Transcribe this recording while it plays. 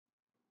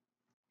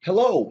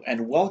Hello,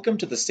 and welcome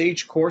to the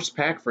Sage Course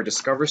Pack for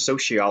Discover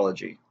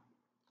Sociology.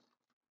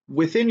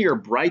 Within your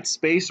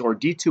Brightspace or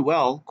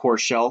D2L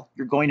course shell,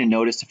 you're going to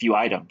notice a few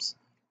items.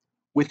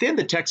 Within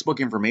the textbook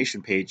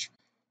information page,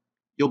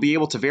 you'll be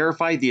able to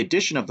verify the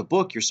edition of the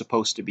book you're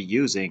supposed to be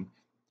using,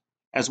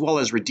 as well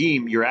as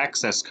redeem your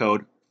access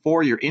code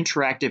for your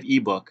interactive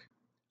ebook.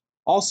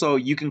 Also,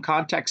 you can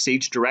contact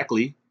Sage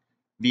directly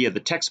via the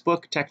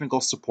textbook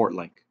technical support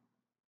link.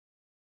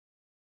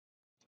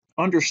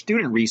 Under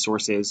Student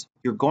Resources,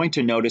 you're going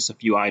to notice a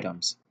few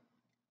items.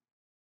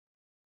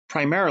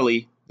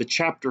 Primarily, the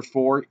Chapter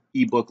 4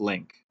 ebook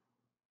link.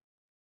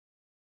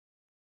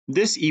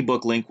 This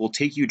ebook link will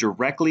take you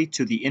directly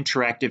to the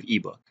interactive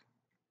ebook.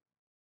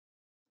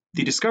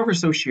 The Discover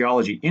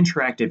Sociology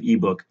interactive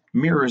ebook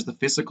mirrors the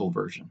physical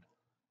version.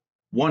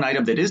 One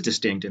item that is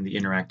distinct in the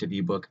interactive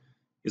ebook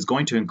is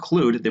going to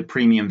include the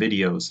premium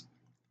videos.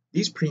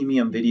 These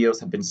premium videos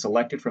have been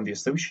selected from the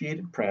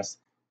Associated Press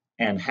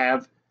and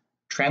have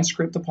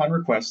transcript upon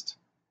request,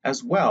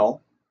 as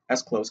well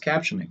as closed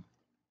captioning.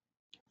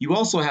 You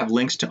also have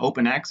links to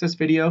open access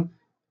video,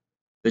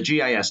 the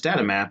GIS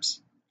data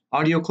maps,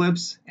 audio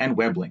clips, and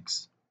web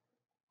links.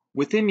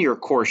 Within your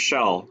course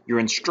shell, your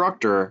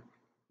instructor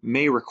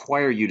may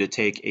require you to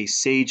take a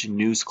Sage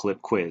News Clip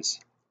quiz.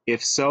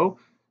 If so,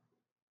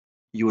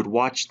 you would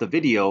watch the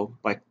video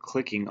by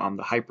clicking on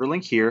the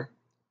hyperlink here.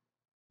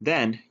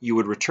 Then you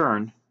would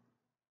return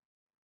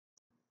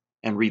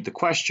and read the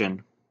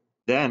question.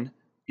 Then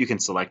you can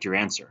select your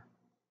answer.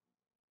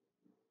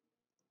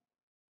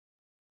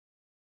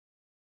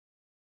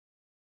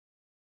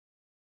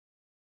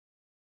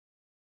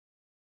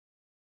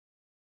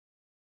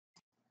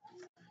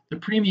 The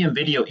premium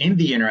video in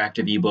the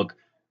interactive ebook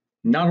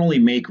not only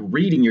make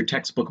reading your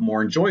textbook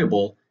more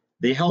enjoyable,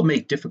 they help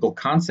make difficult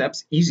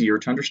concepts easier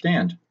to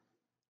understand.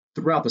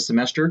 Throughout the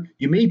semester,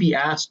 you may be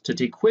asked to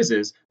take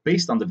quizzes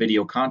based on the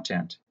video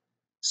content.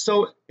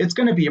 So it's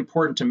going to be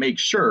important to make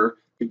sure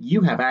that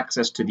you have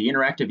access to the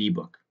interactive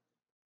ebook.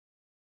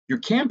 Your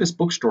Chambliss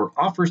bookstore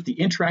offers the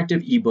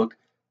interactive ebook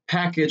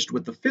packaged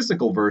with the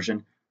physical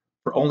version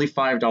for only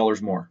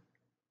 $5 more.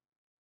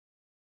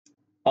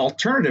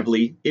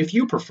 Alternatively, if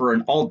you prefer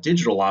an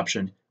all-digital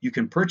option, you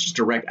can purchase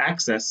direct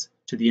access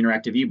to the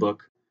interactive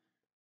ebook,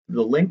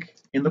 the link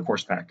in the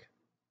course pack.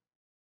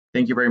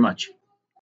 Thank you very much.